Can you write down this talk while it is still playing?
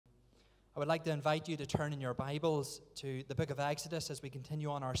I would like to invite you to turn in your Bibles to the book of Exodus as we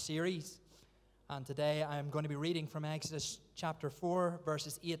continue on our series. And today I am going to be reading from Exodus chapter 4,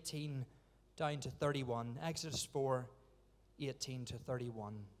 verses 18 down to 31. Exodus 4, 18 to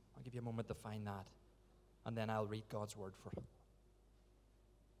 31. I'll give you a moment to find that, and then I'll read God's word for it.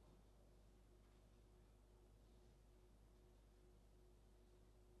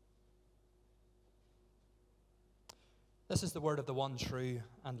 This is the word of the one true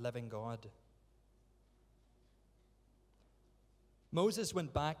and living God. Moses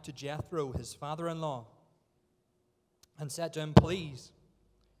went back to Jethro, his father-in-law, and said to him, "Please,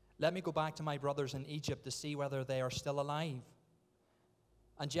 let me go back to my brothers in Egypt to see whether they are still alive."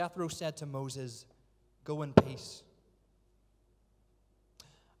 And Jethro said to Moses, "Go in peace."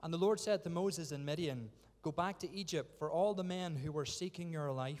 And the Lord said to Moses in Midian, "Go back to Egypt, for all the men who were seeking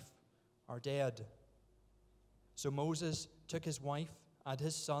your life are dead." So Moses took his wife and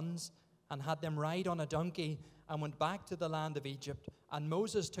his sons and had them ride on a donkey and went back to the land of Egypt. And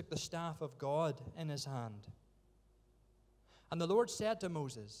Moses took the staff of God in his hand. And the Lord said to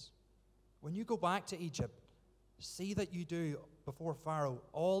Moses, "When you go back to Egypt, see that you do before Pharaoh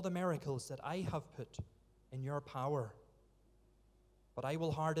all the miracles that I have put in your power. But I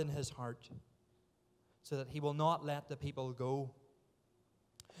will harden his heart, so that he will not let the people go.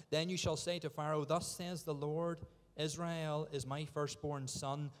 Then you shall say to Pharaoh, 'Thus says the Lord, Israel is my firstborn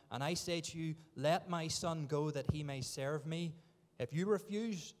son, and I say to you, let my son go that he may serve me. If you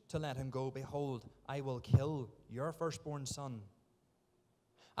refuse to let him go, behold, I will kill your firstborn son.'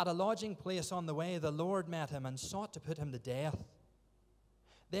 At a lodging place on the way, the Lord met him and sought to put him to death.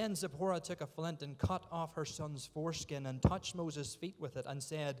 Then Zipporah took a flint and cut off her son's foreskin and touched Moses' feet with it and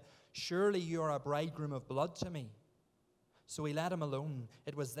said, 'Surely you are a bridegroom of blood to me.' So he let him alone.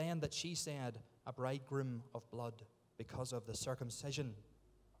 It was then that she said, 'A bridegroom of blood,' because of the circumcision.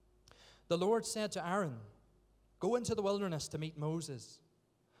 The Lord said to Aaron, 'Go into the wilderness to meet Moses.'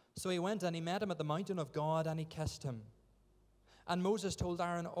 So he went and he met him at the mountain of God, and he kissed him. And Moses told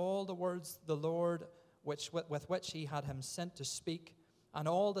Aaron all the words the Lord with which he had him sent to speak, and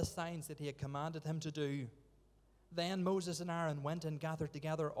all the signs that he had commanded him to do. Then Moses and Aaron went and gathered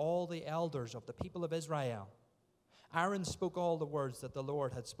together all the elders of the people of Israel. Aaron spoke all the words that the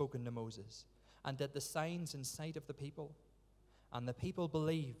Lord had spoken to Moses, and did the signs in sight of the people. And the people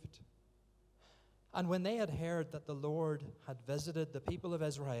believed. And when they had heard that the Lord had visited the people of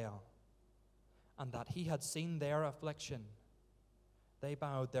Israel, and that he had seen their affliction, they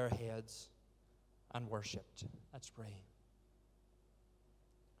bowed their heads and worshipped. Let's pray.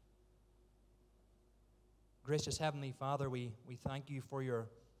 Gracious Heavenly Father, we thank you for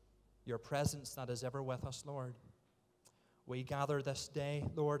your presence that is ever with us, Lord. We gather this day,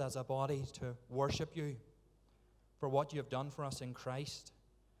 Lord, as a body to worship you for what you have done for us in Christ.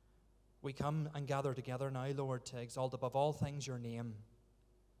 We come and gather together now, Lord, to exalt above all things your name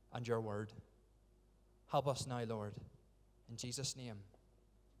and your word. Help us now, Lord. In Jesus' name,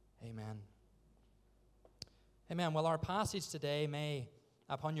 amen. Amen. Well, our passage today may,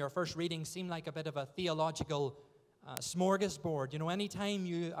 upon your first reading, seem like a bit of a theological smorgasbord. You know, anytime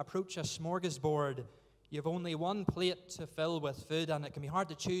you approach a smorgasbord, you have only one plate to fill with food, and it can be hard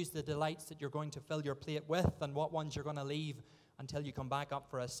to choose the delights that you're going to fill your plate with and what ones you're going to leave until you come back up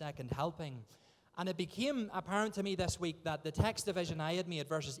for a second helping. And it became apparent to me this week that the text division I had made,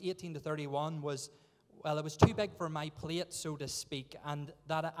 verses 18 to 31, was too big for my plate, so to speak, and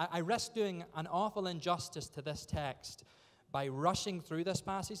that I risked doing an awful injustice to this text by rushing through this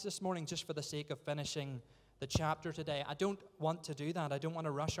passage this morning just for the sake of finishing the chapter today. I don't want to do that. I don't want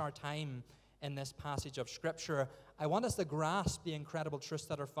to rush our time in this passage of Scripture. I want us to grasp the incredible truths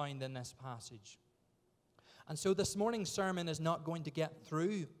that are found in this passage. And so this morning's sermon is not going to get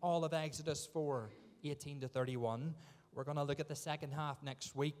through all of Exodus 4, 18 to 31. We're going to look at the second half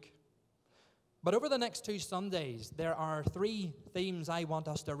next week. But over the next 2 Sundays, there are 3 themes I want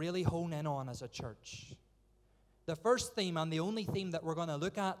us to really hone in on as a church. The first theme, and the only theme that we're going to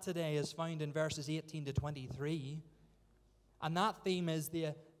look at today, is found in verses 18 to 23. And that theme is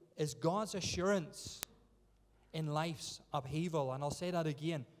God's assurance in life's upheaval. And I'll say that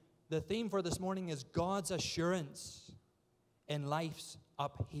again. The theme for this morning is God's assurance in life's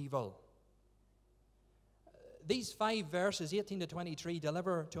upheaval. These 5 verses, 18 to 23,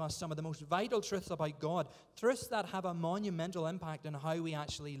 deliver to us some of the most vital truths about God, truths that have a monumental impact on how we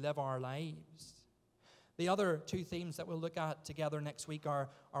actually live our lives. The other 2 themes that we'll look at together next week are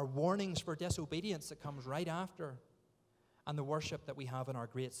warnings for disobedience that comes right after, and the worship that we have in our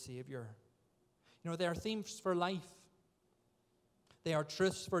great Savior. You know, they are themes for life. They are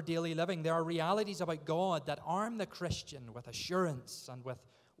truths for daily living. They are realities about God that arm the Christian with assurance and with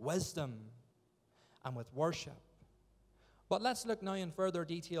wisdom and with worship. But let's look now in further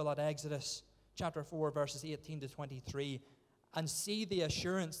detail at Exodus chapter 4, verses 18 to 23, and see the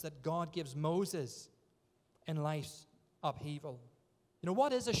assurance that God gives Moses in life's upheaval. You know,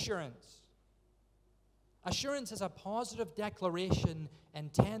 what is assurance? Assurance is a positive declaration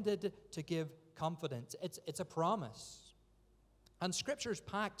intended to give confidence. It's a promise. And Scripture's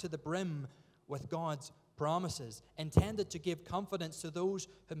packed to the brim with God's promises, intended to give confidence to those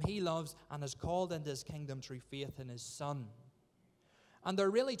whom He loves and has called into His kingdom through faith in His Son. And there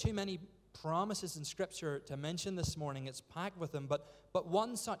are really too many promises in Scripture to mention this morning. It's packed with them. But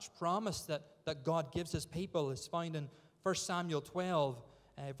one such promise that God gives His people is found in 1 Samuel 12,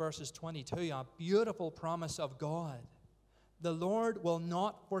 verses 22, a beautiful promise of God. The Lord will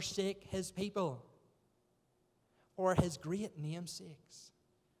not forsake His people for His great namesakes,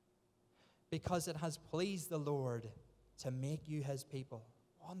 because it has pleased the Lord to make you His people.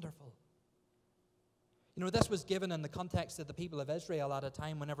 Wonderful. You know, this was given in the context of the people of Israel at a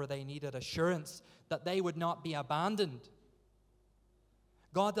time whenever they needed assurance that they would not be abandoned.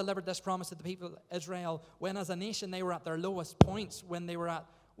 God delivered this promise to the people of Israel when, as a nation, they were at their lowest points, when they were at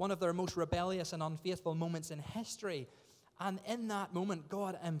one of their most rebellious and unfaithful moments in history. And in that moment,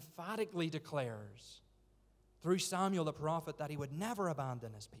 God emphatically declares, through Samuel the prophet, that He would never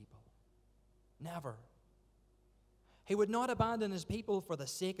abandon His people. Never. He would not abandon His people for the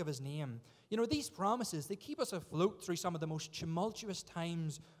sake of His name. You know, these promises, they keep us afloat through some of the most tumultuous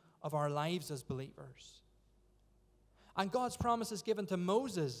times of our lives as believers. And God's promises given to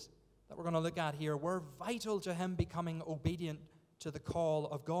Moses that we're going to look at here were vital to him becoming obedient to the call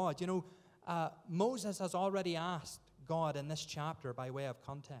of God. You know, Moses has already asked God in this chapter, by way of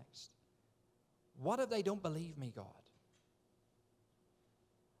context, what if they don't believe me, God?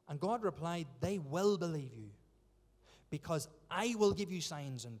 And God replied, they will believe you, because I will give you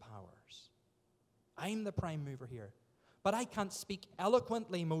signs and powers. I'm the prime mover here. But I can't speak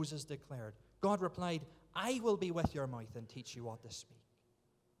eloquently, Moses declared. God replied, I will be with your mouth and teach you what to speak.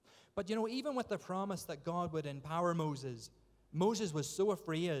 But you know, even with the promise that God would empower Moses, Moses was so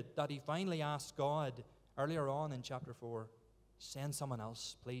afraid that he finally asked God, earlier on in chapter 4, send someone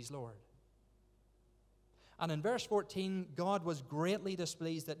else, please, Lord. And in verse 14, God was greatly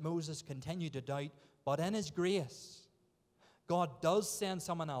displeased that Moses continued to doubt, but in His grace, God does send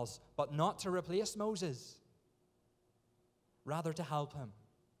someone else, but not to replace Moses, rather to help him.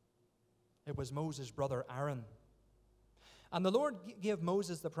 It was Moses' brother Aaron. And the Lord gave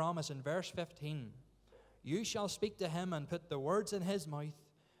Moses the promise in verse 15, you shall speak to him and put the words in his mouth,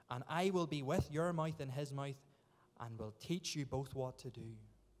 and I will be with your mouth in his mouth, and will teach you both what to do.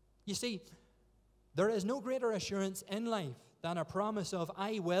 You see, there is no greater assurance in life than a promise of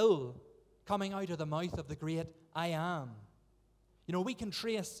I will coming out of the mouth of the great I am. You know, we can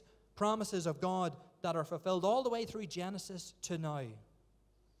trace promises of God that are fulfilled all the way through Genesis to now,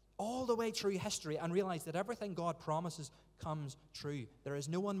 all the way through history, and realize that everything God promises comes true. There is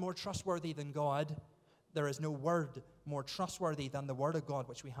no one more trustworthy than God. There is no word more trustworthy than the Word of God,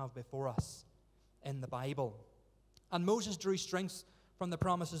 which we have before us in the Bible. And Moses drew strength from the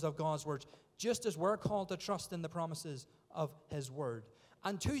promises of God's words, just as we're called to trust in the promises of His Word.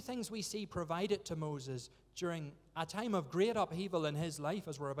 And two things we see provided to Moses during a time of great upheaval in his life,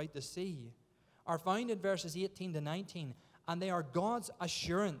 as we're about to see, are found in verses 18 to 19. And they are God's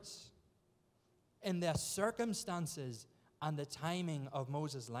assurance in the circumstances and the timing of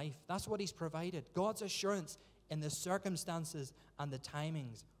Moses' life. That's what He's provided. God's assurance in the circumstances and the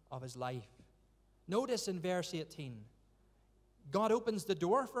timings of his life. Notice in verse 18, God opens the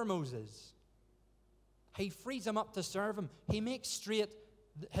door for Moses. He frees him up to serve Him. He makes straight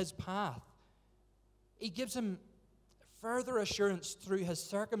his path. He gives him further assurance through his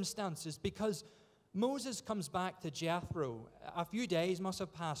circumstances, because Moses comes back to Jethro. A few days must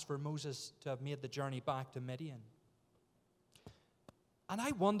have passed for Moses to have made the journey back to Midian. And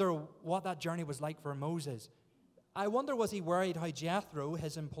I wonder what that journey was like for Moses. I wonder, was he worried how Jethro,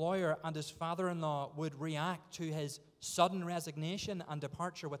 his employer, and his father-in-law would react to his sudden resignation and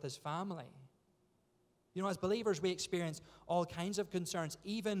departure with his family? You know, as believers, we experience all kinds of concerns,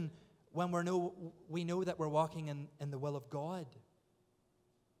 even when we know that we're walking in the will of God.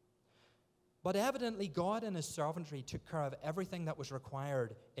 But evidently, God in His sovereignty took care of everything that was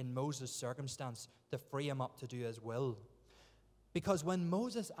required in Moses' circumstance to free him up to do His will. Because when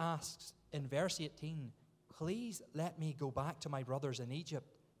Moses asks in verse 18, please let me go back to my brothers in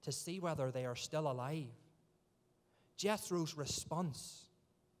Egypt to see whether they are still alive, Jethro's response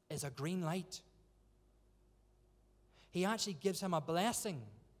is a green light. He actually gives him a blessing.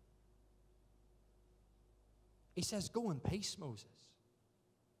 He says, go in peace, Moses.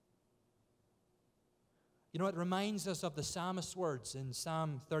 You know, it reminds us of the psalmist's words in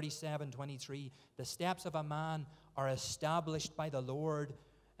Psalm 37:23. The steps of a man are established by the Lord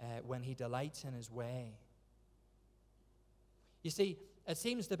when he delights in his way. You see, it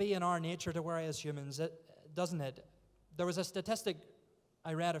seems to be in our nature to worry as humans, doesn't it? There was a statistic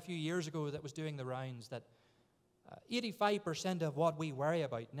I read a few years ago that was doing the rounds that 85% of what we worry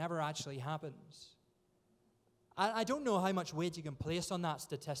about never actually happens. I don't know how much weight you can place on that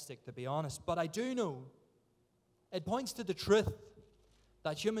statistic, to be honest, but I do know it points to the truth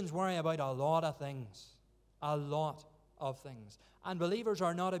that humans worry about a lot of things. A lot of things. And believers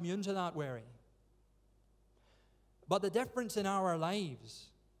are not immune to that worry. But the difference in our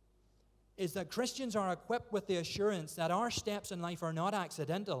lives is that Christians are equipped with the assurance that our steps in life are not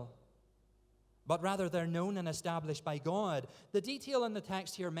accidental, but rather they're known and established by God. The detail in the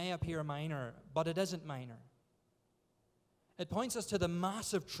text here may appear minor, but it isn't minor. It points us to the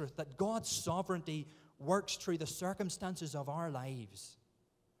massive truth that God's sovereignty works through the circumstances of our lives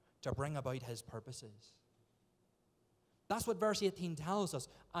to bring about his purposes. That's what verse 18 tells us,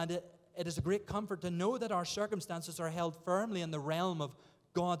 and it is a great comfort to know that our circumstances are held firmly in the realm of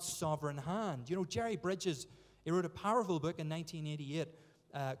God's sovereign hand. You know, Jerry Bridges, he wrote a powerful book in 1988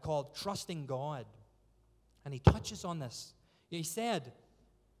 called Trusting God, and he touches on this. He said,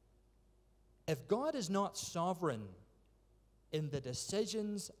 if God is not sovereign in the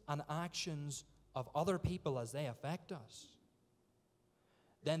decisions and actions of other people as they affect us,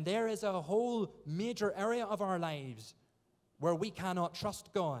 then there is a whole major area of our lives where we cannot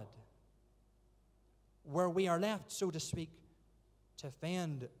trust God, where we are left, so to speak, to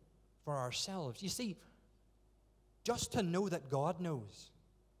fend for ourselves. You see, just to know that God knows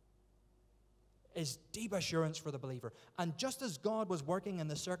is deep assurance for the believer. And just as God was working in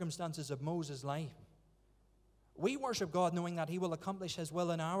the circumstances of Moses' life, we worship God knowing that he will accomplish his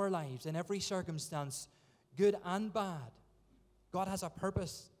will in our lives, in every circumstance, good and bad. God has a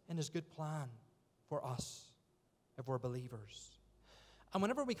purpose in his good plan for us if we're believers. And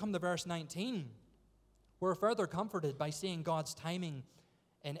whenever we come to verse 19, we're further comforted by seeing God's timing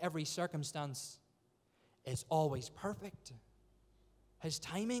in every circumstance is always perfect. His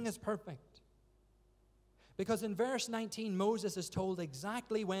timing is perfect. Because in verse 19, Moses is told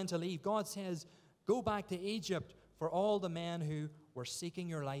exactly when to leave. God says, go back to Egypt, for all the men who were seeking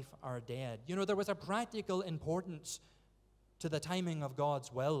your life are dead. You know, there was a practical importance to the timing of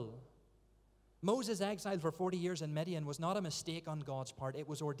God's will. Moses' exile for 40 years in Midian was not a mistake on God's part. It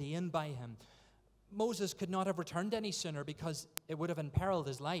was ordained by him. Moses could not have returned any sooner because it would have imperiled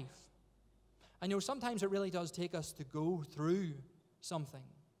his life. I know sometimes it really does take us to go through something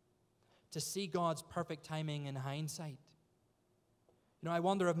to see God's perfect timing in hindsight. You know, I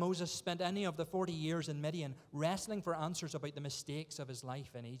wonder if Moses spent any of the 40 years in Midian wrestling for answers about the mistakes of his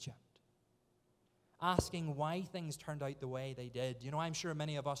life in Egypt, asking why things turned out the way they did. You know, I'm sure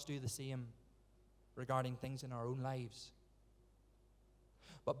many of us do the same regarding things in our own lives.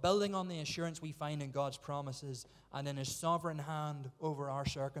 But building on the assurance we find in God's promises and in his sovereign hand over our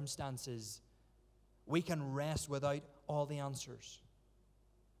circumstances, we can rest without all the answers,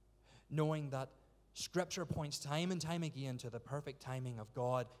 knowing that Scripture points time and time again to the perfect timing of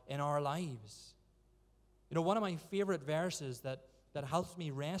God in our lives. You know, one of my favorite verses that helps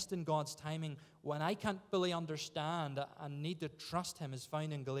me rest in God's timing when I can't fully understand and need to trust him is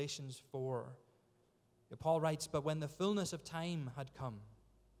found in Galatians 4. Paul writes, but when the fullness of time had come,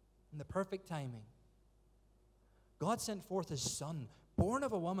 in the perfect timing, God sent forth his Son, born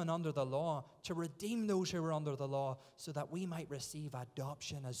of a woman under the law, to redeem those who were under the law, so that we might receive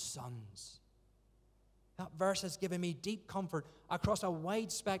adoption as sons. That verse has given me deep comfort across a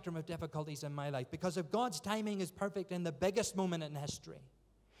wide spectrum of difficulties in my life, because if God's timing is perfect in the biggest moment in history,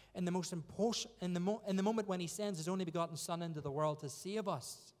 in the most important, in the moment when he sends his only begotten Son into the world to save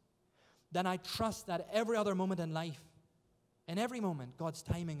us, then I trust that every other moment in life, in every moment, God's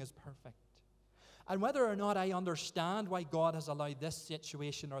timing is perfect. And whether or not I understand why God has allowed this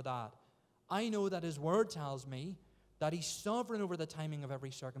situation or that, I know that his word tells me that he's sovereign over the timing of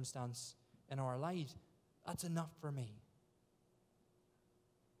every circumstance in our lives. That's enough for me.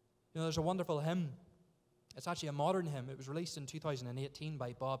 You know, there's a wonderful hymn. It's actually a modern hymn. It was released in 2018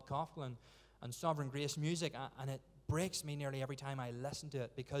 by Bob Coughlin and Sovereign Grace Music, and it breaks me nearly every time I listen to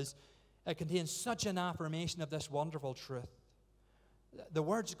it because it contains such an affirmation of this wonderful truth. The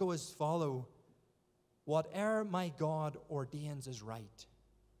words go as follow: whate'er my God ordains is right.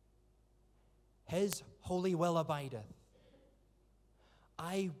 His holy will abideth.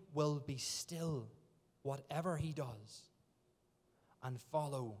 I will be still whatever he does, and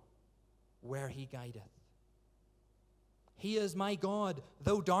follow where he guideth. He is my God,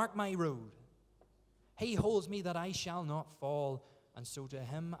 though dark my road. He holds me that I shall not fall, and so to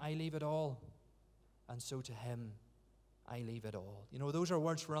him I leave it all, and so to him I leave it all. You know, those are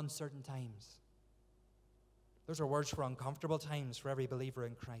words for uncertain times. Those are words for uncomfortable times for every believer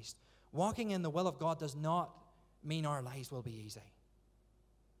in Christ. Walking in the will of God does not mean our lives will be easy.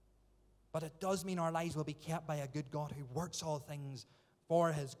 But it does mean our lives will be kept by a good God who works all things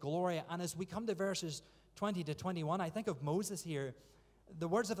for his glory. And as we come to verses 20 to 21, I think of Moses here. The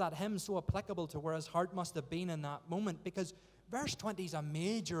words of that hymn so applicable to where his heart must have been in that moment, because verse 20 is a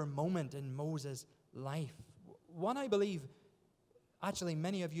major moment in Moses' life. One I believe actually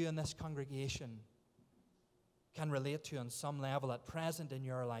many of you in this congregation can relate to on some level at present in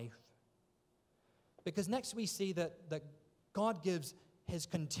your life. Because next we see that God gives his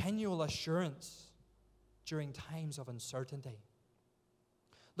continual assurance during times of uncertainty.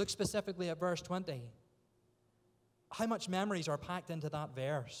 Look specifically at verse 20. How much memories are packed into that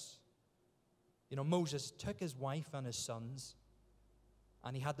verse? You know, Moses took his wife and his sons,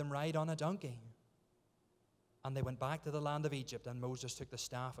 and he had them ride on a donkey. And they went back to the land of Egypt, and Moses took the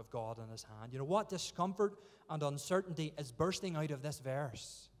staff of God in his hand. You know, what discomfort and uncertainty is bursting out of this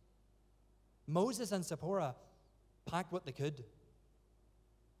verse? Moses and Zipporah packed what they could.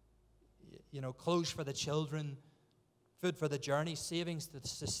 You know, clothes for the children, food for the journey, savings to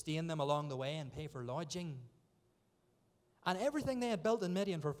sustain them along the way and pay for lodging. And everything they had built in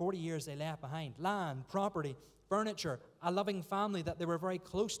Midian for 40 years they left behind. Land, property, furniture, a loving family that they were very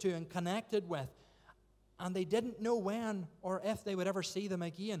close to and connected with. And they didn't know when or if they would ever see them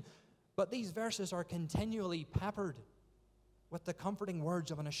again. But these verses are continually peppered with the comforting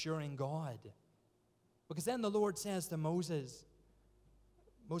words of an assuring God. Because then the Lord says to Moses,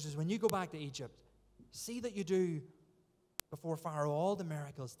 Moses, when you go back to Egypt, see that you do before Pharaoh all the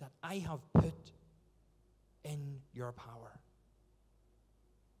miracles that I have put in your power.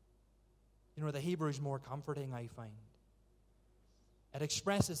 You know, the Hebrew is more comforting, I find. It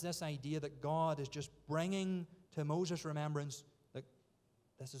expresses this idea that God is just bringing to Moses' remembrance that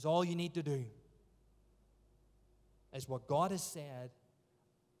this is all you need to do, is what God has said,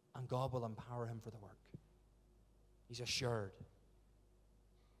 and God will empower him for the work. He's assured.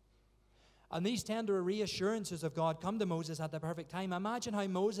 And these tender reassurances of God come to Moses at the perfect time. Imagine how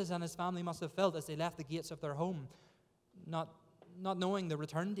Moses and his family must have felt as they left the gates of their home, not knowing the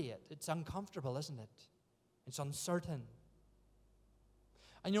return date. It's uncomfortable, isn't it? It's uncertain.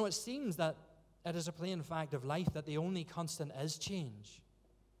 And you know, it seems that it is a plain fact of life that the only constant is change.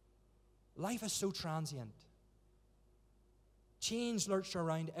 Life is so transient. Change lurched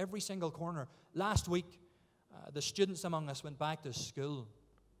around every single corner. Last week, the students among us went back to school.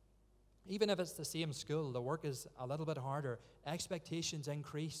 Even if it's the same school, the work is a little bit harder. Expectations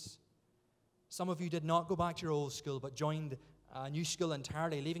increase. Some of you did not go back to your old school, but joined a new school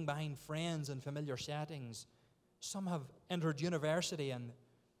entirely, leaving behind friends and familiar settings. Some have entered university, and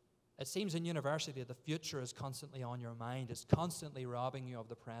it seems in university the future is constantly on your mind. It's constantly robbing you of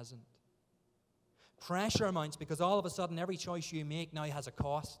the present. Pressure mounts because all of a sudden every choice you make now has a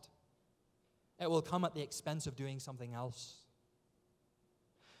cost. It will come at the expense of doing something else.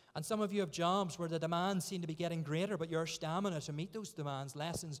 And some of you have jobs where the demands seem to be getting greater, but your stamina to meet those demands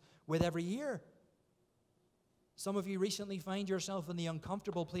lessens with every year. Some of you recently find yourself in the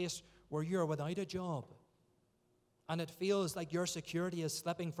uncomfortable place where you're without a job, and it feels like your security is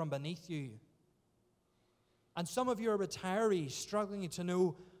slipping from beneath you. And some of you are retirees struggling to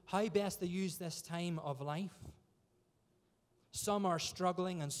know how best to use this time of life. Some are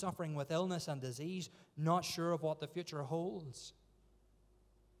struggling and suffering with illness and disease, not sure of what the future holds.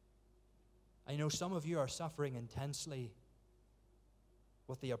 I know some of you are suffering intensely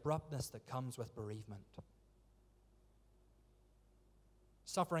with the abruptness that comes with bereavement.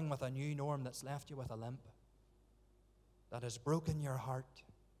 Suffering with a new norm that's left you with a limp, that has broken your heart.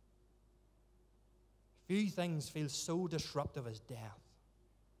 Few things feel so disruptive as death.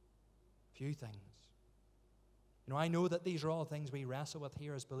 Few things. You know, I know that these are all things we wrestle with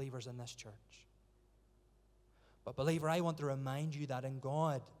here as believers in this church. But believer, I want to remind you that in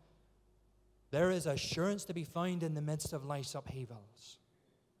God, there is assurance to be found in the midst of life's upheavals.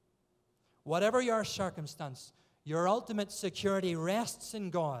 Whatever your circumstance, your ultimate security rests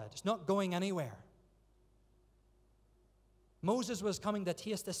in God. It's not going anywhere. Moses was coming to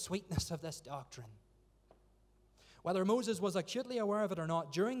taste the sweetness of this doctrine. Whether Moses was acutely aware of it or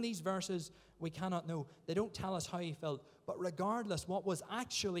not, during these verses, we cannot know. They don't tell us how he felt. But regardless, what was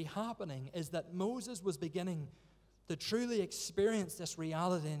actually happening is that Moses was beginning to truly experience this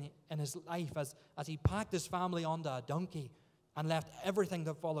reality in his life as he packed his family onto a donkey and left everything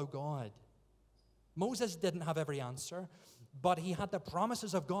to follow God. Moses didn't have every answer, but he had the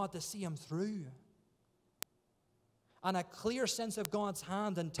promises of God to see him through. and a clear sense of God's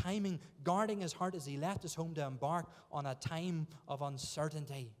hand and timing guarding his heart as he left his home to embark on a time of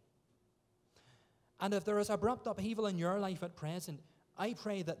uncertainty. And if there is abrupt upheaval in your life at present, I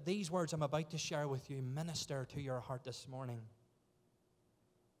pray that these words I'm about to share with you minister to your heart this morning.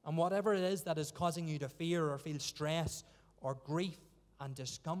 And whatever it is that is causing you to fear or feel stress or grief and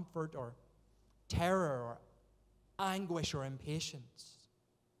discomfort or terror or anguish or impatience,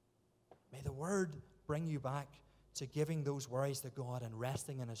 may the word bring you back to giving those worries to God and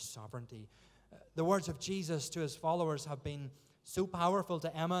resting in his sovereignty. The words of Jesus to his followers have been so powerful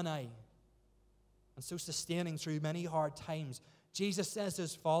to Emma and I, and so sustaining through many hard times. Jesus says to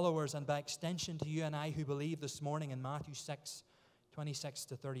his followers, and by extension to you and I who believe this morning, in Matthew 6, 26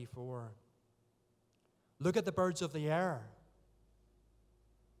 to 34, look at the birds of the air.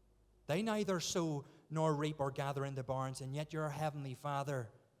 They neither sow nor reap or gather into barns, and yet your heavenly Father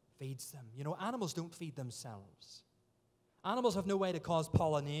feeds them. You know, animals don't feed themselves. Animals have no way to cause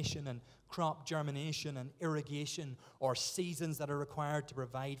pollination and crop germination and irrigation or seasons that are required to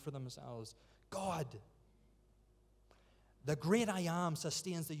provide for themselves. God, the great I Am,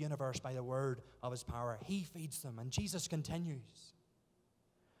 sustains the universe by the word of his power. He feeds them. And Jesus continues,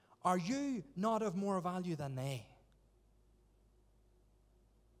 are you not of more value than they?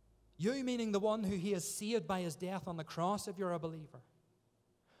 You, meaning the one who he has saved by his death on the cross, if you're a believer.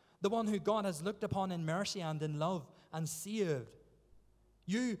 The one who God has looked upon in mercy and in love and saved.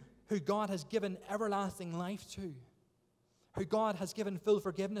 You who God has given everlasting life to. Who God has given full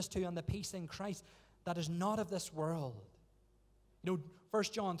forgiveness to, and the peace in Christ that is not of this world. You know, 1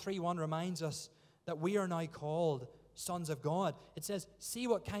 John 3:1 reminds us that we are now called sons of God. It says, see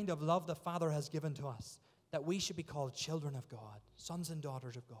what kind of love the Father has given to us, that we should be called children of God, sons and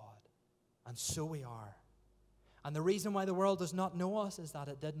daughters of God. And so we are. And the reason why the world does not know us is that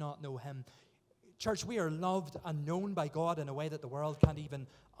it did not know him. Church, we are loved and known by God in a way that the world can't even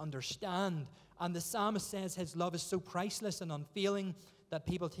understand. And the psalmist says his love is so priceless and unfailing that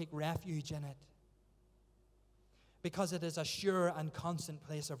people take refuge in it, because it is a sure and constant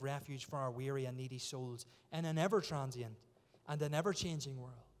place of refuge for our weary and needy souls in an ever-transient and an ever-changing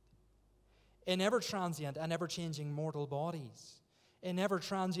world. In ever-transient and ever-changing mortal bodies. In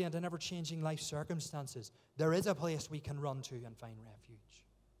ever-transient and ever-changing life circumstances, there is a place we can run to and find refuge.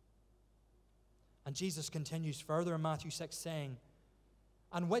 And Jesus continues further in Matthew 6 saying,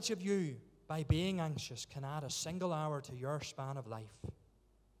 and which of you, by being anxious, can add a single hour to your span of life?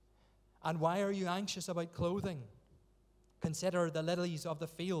 And why are you anxious about clothing? Consider the lilies of the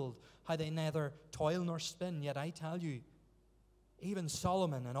field, how they neither toil nor spin. Yet I tell you, even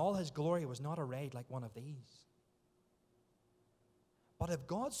Solomon in all his glory was not arrayed like one of these. But if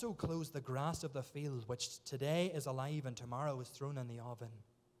God so clothes the grass of the field, which today is alive and tomorrow is thrown in the oven,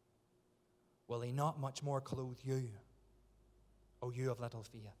 will he not much more clothe you, O you of little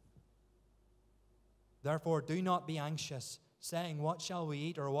faith? Therefore do not be anxious, saying, what shall we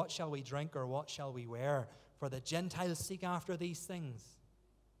eat, or what shall we drink, or what shall we wear? For the Gentiles seek after these things,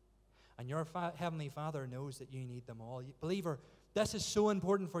 and your heavenly Father knows that you need them all. Believer, this is so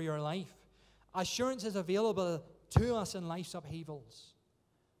important for your life. Assurance is available to us in life's upheavals.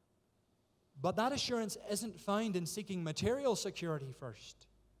 But that assurance isn't found in seeking material security first.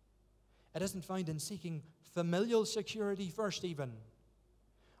 It isn't found in seeking familial security first even,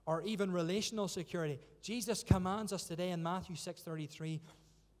 or even relational security. Jesus commands us today in Matthew 6:33,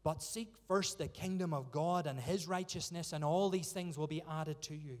 but seek first the kingdom of God and his righteousness, and all these things will be added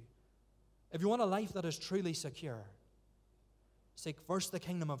to you. If you want a life that is truly secure, seek first the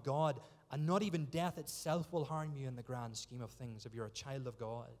kingdom of God, and not even death itself will harm you in the grand scheme of things if you're a child of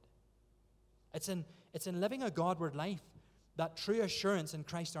God. It's in living a Godward life that true assurance in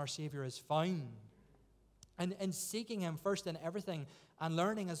Christ our Savior is found. And in seeking him first in everything, and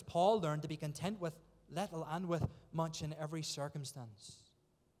learning as Paul learned to be content with little and with much in every circumstance.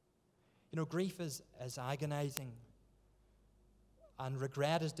 You know, grief is agonizing, and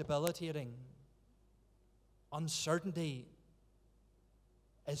regret is debilitating. Uncertainty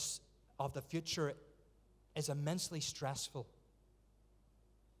of the future is immensely stressful.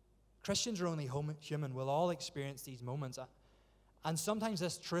 Christians are only human. We'll all experience these moments. And sometimes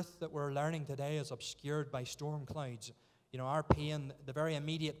this truth that we're learning today is obscured by storm clouds. You know, our pain, the very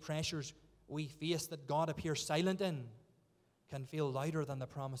immediate pressures we face that God appears silent in, can feel louder than the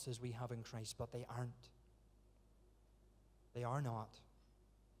promises we have in Christ, but they aren't. They are not.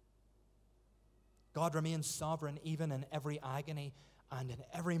 God remains sovereign even in every agony and in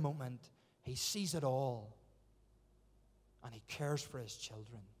every moment. He sees it all, and he cares for his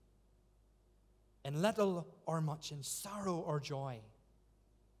children. In little or much, in sorrow or joy,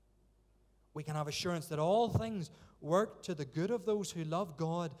 we can have assurance that all things work to the good of those who love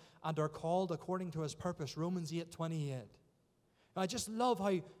God and are called according to his purpose. Romans 8:28. I just love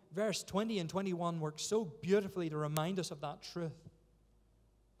how verse 20 and 21 work so beautifully to remind us of that truth.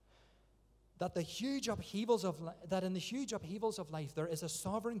 That in the huge upheavals of life, there is a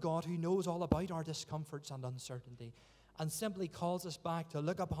sovereign God who knows all about our discomforts and uncertainty, and simply calls us back to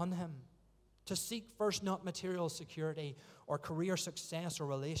look upon him, to seek first not material security or career success or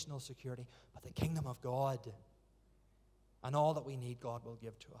relational security, but the kingdom of God. And all that we need, God will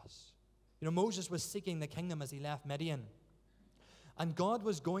give to us. You know, Moses was seeking the kingdom as he left Midian. And God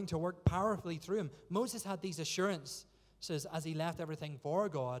was going to work powerfully through him. Moses had these assurances as he left everything for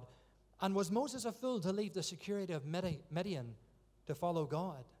God. And was Moses a fool to leave the security of Midian to follow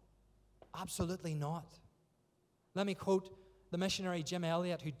God? Absolutely not. Let me quote the missionary Jim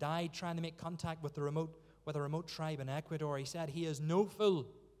Elliot, who died trying to make contact with a remote tribe in Ecuador. He said, "He is no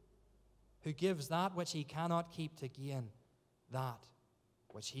fool who gives that which he cannot keep to gain that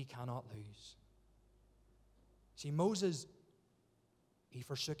which he cannot lose." See, Moses, he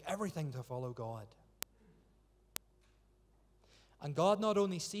forsook everything to follow God. And God not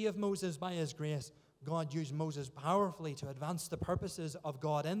only saved Moses by his grace, God used Moses powerfully to advance the purposes of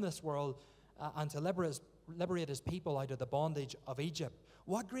God in this world and to liberate his people out of the bondage of Egypt.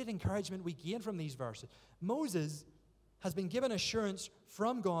 What great encouragement we gain from these verses. Moses has been given assurance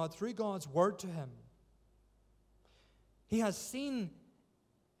from God through God's word to him. He has seen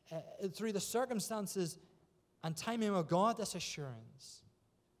through the circumstances and timing of God this assurance.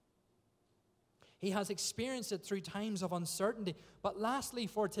 He has experienced it through times of uncertainty. But lastly,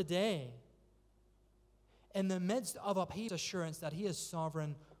 for today, in the midst of upheaval, assurance that he is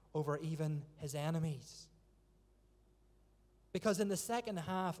sovereign over even his enemies. Because in the second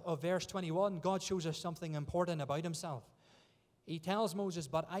half of verse 21, God shows us something important about himself. He tells Moses,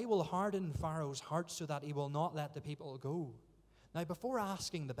 "But I will harden Pharaoh's heart so that he will not let the people go." Now, before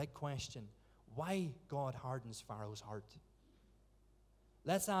asking the big question, why God hardens Pharaoh's heart,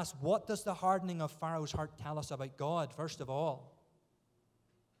 let's ask, what does the hardening of Pharaoh's heart tell us about God, first of all?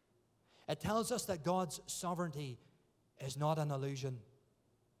 It tells us that God's sovereignty is not an illusion.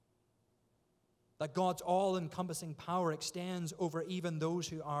 That God's all-encompassing power extends over even those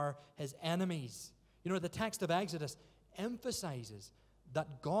who are his enemies. You know, the text of Exodus emphasizes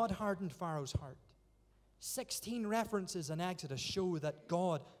that God hardened Pharaoh's heart. 16 references in Exodus show that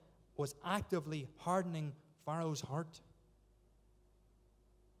God was actively hardening Pharaoh's heart.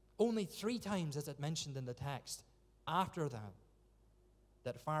 Only 3 times is it mentioned in the text after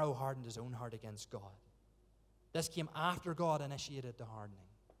that Pharaoh hardened his own heart against God. This came after God initiated the hardening.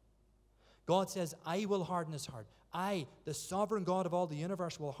 God says, "I will harden his heart. I, the sovereign God of all the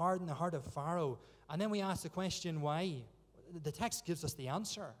universe, will harden the heart of Pharaoh." And then we ask the question, why? The text gives us the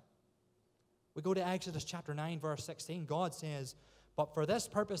answer. We go to Exodus chapter 9, verse 16. God says, "But for this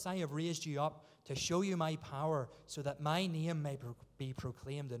purpose I have raised you up, to show you my power, so that my name may be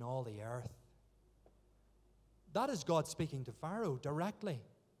proclaimed in all the earth." That is God speaking to Pharaoh directly.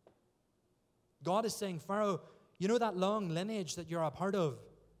 God is saying, "Pharaoh, you know that long lineage that you're a part of?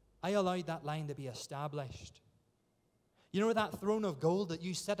 I allowed that line to be established. You know that throne of gold that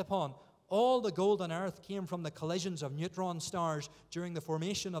you sit upon? All the gold on earth came from the collisions of neutron stars during the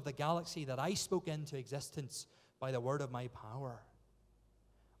formation of the galaxy that I spoke into existence by the word of my power.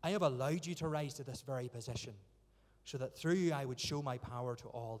 I have allowed you to rise to this very position so that through you I would show my power to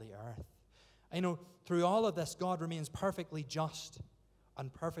all the earth." I know through all of this, God remains perfectly just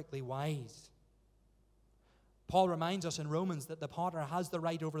and perfectly wise. Paul reminds us in Romans that the potter has the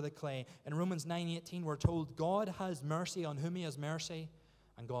right over the clay. In Romans 9:18, we're told God has mercy on whom he has mercy,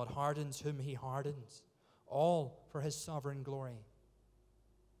 and God hardens whom he hardens, all for his sovereign glory.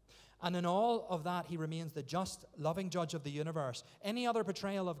 And in all of that, he remains the just, loving judge of the universe. Any other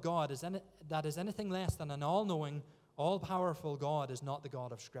portrayal of God that is anything less than an all-knowing, all-powerful God is not the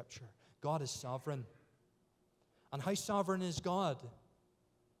God of Scripture. God is sovereign. And how sovereign is God?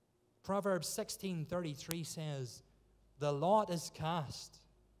 Proverbs 16:33 says, "The lot is cast,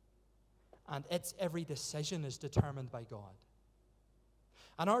 and its every decision is determined by God."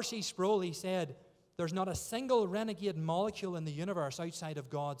 And R.C. Sproul, he said, "There's not a single renegade molecule in the universe outside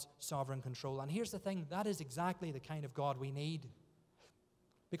of God's sovereign control." And here's the thing, that is exactly the kind of God we need.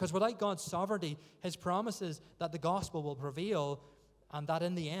 Because without God's sovereignty, his promises that the gospel will prevail and that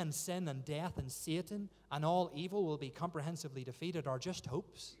in the end sin and death and Satan and all evil will be comprehensively defeated are just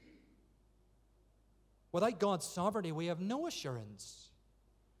hopes. Without God's sovereignty, we have no assurance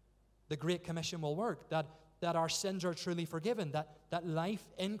the Great Commission will work, that our sins are truly forgiven, that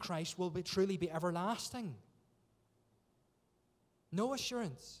life in Christ will truly be everlasting. No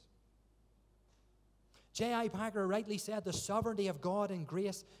assurance. J.I. Packer rightly said, the sovereignty of God and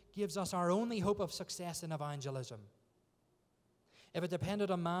grace gives us our only hope of success in evangelism. If it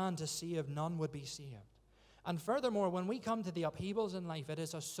depended on man to save, none would be saved. And furthermore, when we come to the upheavals in life, it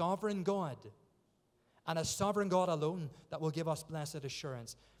is a sovereign God, and a sovereign God alone, that will give us blessed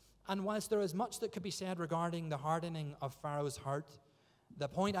assurance. And whilst there is much that could be said regarding the hardening of Pharaoh's heart, the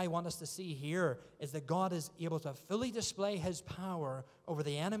point I want us to see here is that God is able to fully display his power over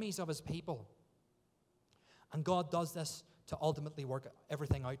the enemies of his people. And God does this to ultimately work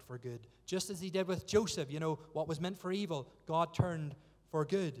everything out for good. Just as he did with Joseph, what was meant for evil, God turned for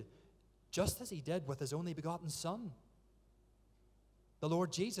good. Just as he did with his only begotten Son, the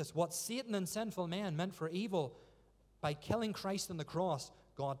Lord Jesus. What Satan and sinful men meant for evil, by killing Christ on the cross,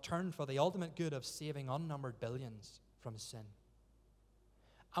 God turned for the ultimate good of saving unnumbered billions from sin.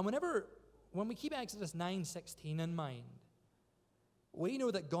 And when we keep Exodus 9:16 in mind, we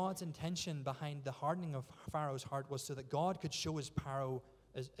know that God's intention behind the hardening of Pharaoh's heart was so that God could show his power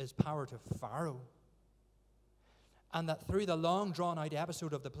to Pharaoh. And that through the long drawn-out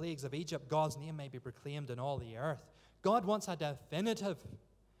episode of the plagues of Egypt, God's name may be proclaimed in all the earth. God wants a definitive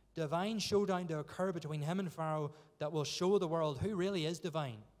divine showdown to occur between him and Pharaoh that will show the world who really is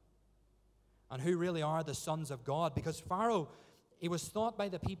divine and who really are the sons of God. Because Pharaoh, he was thought by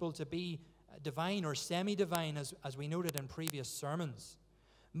the people to be divine or semi-divine, as we noted in previous sermons.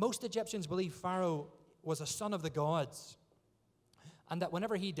 Most Egyptians believed Pharaoh was a son of the gods, and that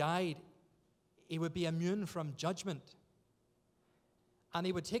whenever he died, he would be immune from judgment. And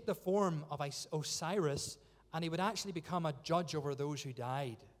he would take the form of Osiris, and he would actually become a judge over those who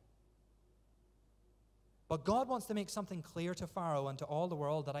died. But God wants to make something clear to Pharaoh and to all the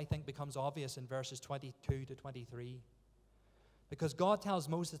world that I think becomes obvious in verses 22 to 23. Because God tells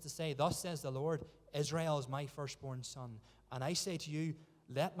Moses to say, "Thus says the Lord, Israel is my firstborn son. And I say to you,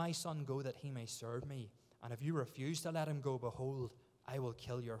 let my son go that he may serve me. And if you refuse to let him go, behold, I will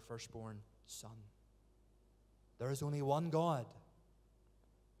kill your firstborn son." There is only one God,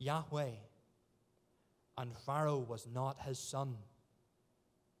 Yahweh. And Pharaoh was not his son.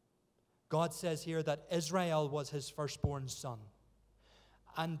 God says here that Israel was his firstborn son.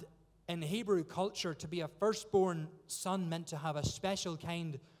 And in Hebrew culture, to be a firstborn son meant to have a special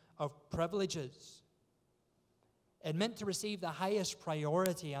kind of privileges. It meant to receive the highest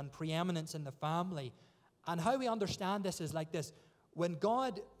priority and preeminence in the family. And how we understand this is like this. When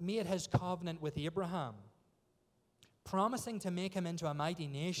God made his covenant with Abraham, promising to make him into a mighty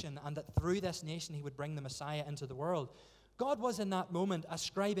nation and that through this nation he would bring the Messiah into the world, God was in that moment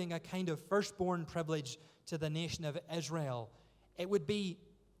ascribing a kind of firstborn privilege to the nation of Israel. It would be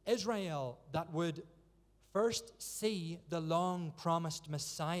Israel that would first see the long-promised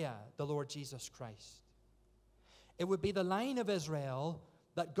Messiah, the Lord Jesus Christ. It would be the line of Israel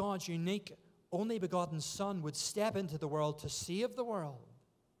that God's unique, only begotten Son would step into the world to save the world.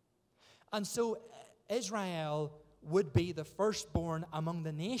 And so Israel would be the firstborn among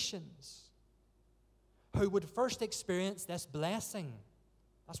the nations who would first experience this blessing.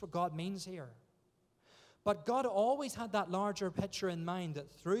 That's what God means here. But God always had that larger picture in mind,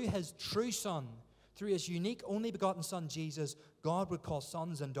 that through his true Son, through his unique, only begotten Son, Jesus, God would call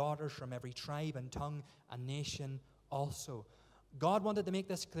sons and daughters from every tribe and tongue and nation also. God wanted to make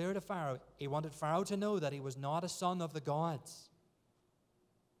this clear to Pharaoh. He wanted Pharaoh to know that he was not a son of the gods,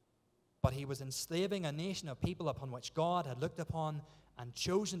 but he was enslaving a nation of people upon which God had looked upon and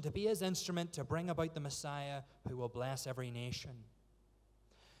chosen to be his instrument to bring about the Messiah who will bless every nation.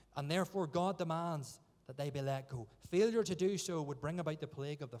 And therefore God demands that they be let go. Failure to do so would bring about the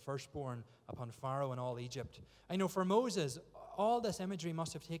plague of the firstborn upon Pharaoh and all Egypt. I know for Moses, all this imagery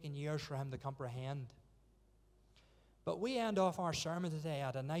must have taken years for him to comprehend. But we end off our sermon today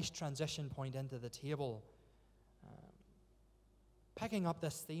at a nice transition point into the table, picking up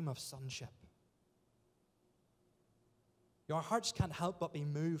this theme of sonship. Your hearts can't help but be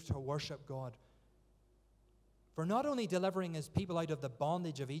moved to worship God for not only delivering his people out of the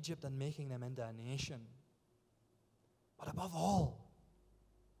bondage of Egypt and making them into a nation, but above all,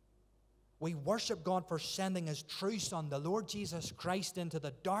 we worship God for sending his true Son, the Lord Jesus Christ, into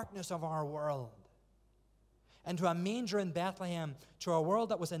the darkness of our world, into a manger in Bethlehem, to a world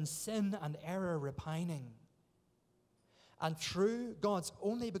that was in sin and error repining. And through God's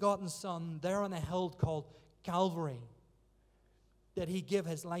only begotten Son, there on a hill called Calvary, did he give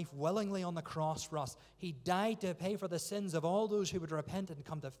his life willingly on the cross for us. He died to pay for the sins of all those who would repent and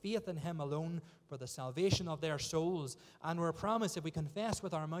come to faith in him alone for the salvation of their souls. And we're promised, if we confess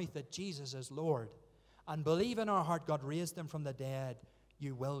with our mouth that Jesus is Lord and believe in our heart God raised him from the dead,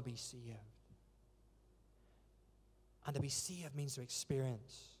 you will be saved. And to be saved means to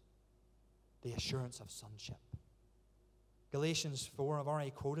experience the assurance of sonship. Galatians 4, I've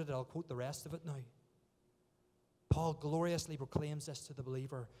already quoted it. I'll quote the rest of it now. Paul gloriously proclaims this to the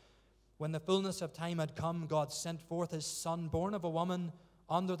believer. When the fullness of time had come, God sent forth his Son, born of a woman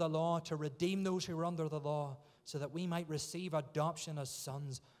under the law, to redeem those who were under the law, so that we might receive adoption as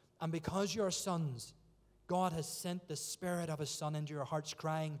sons. And because you are sons, God has sent the Spirit of his Son into your hearts,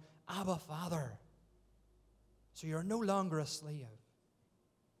 crying, Abba, Father. So you're no longer a slave,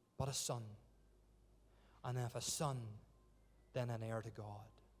 but a son. And if a son, then an heir to God.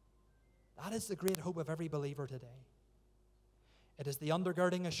 That is the great hope of every believer today. It is the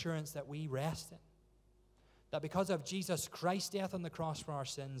undergirding assurance that we rest in, that because of Jesus Christ's death on the cross for our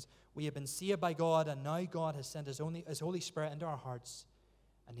sins, we have been saved by God, and now God has sent his Holy Spirit into our hearts,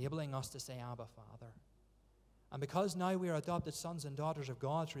 enabling us to say, Abba, Father. And because now we are adopted sons and daughters of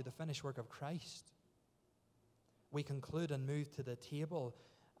God through the finished work of Christ, we conclude and move to the table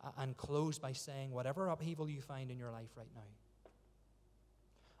and close by saying, whatever upheaval you find in your life right now,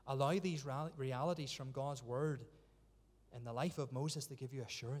 allow these realities from God's word in the life of Moses to give you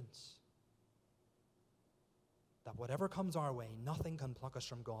assurance that whatever comes our way, nothing can pluck us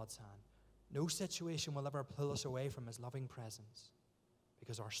from God's hand. No situation will ever pull us away from his loving presence,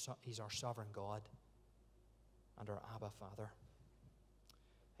 because he's our sovereign God and our Abba Father.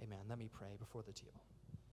 Amen. Let me pray before the table.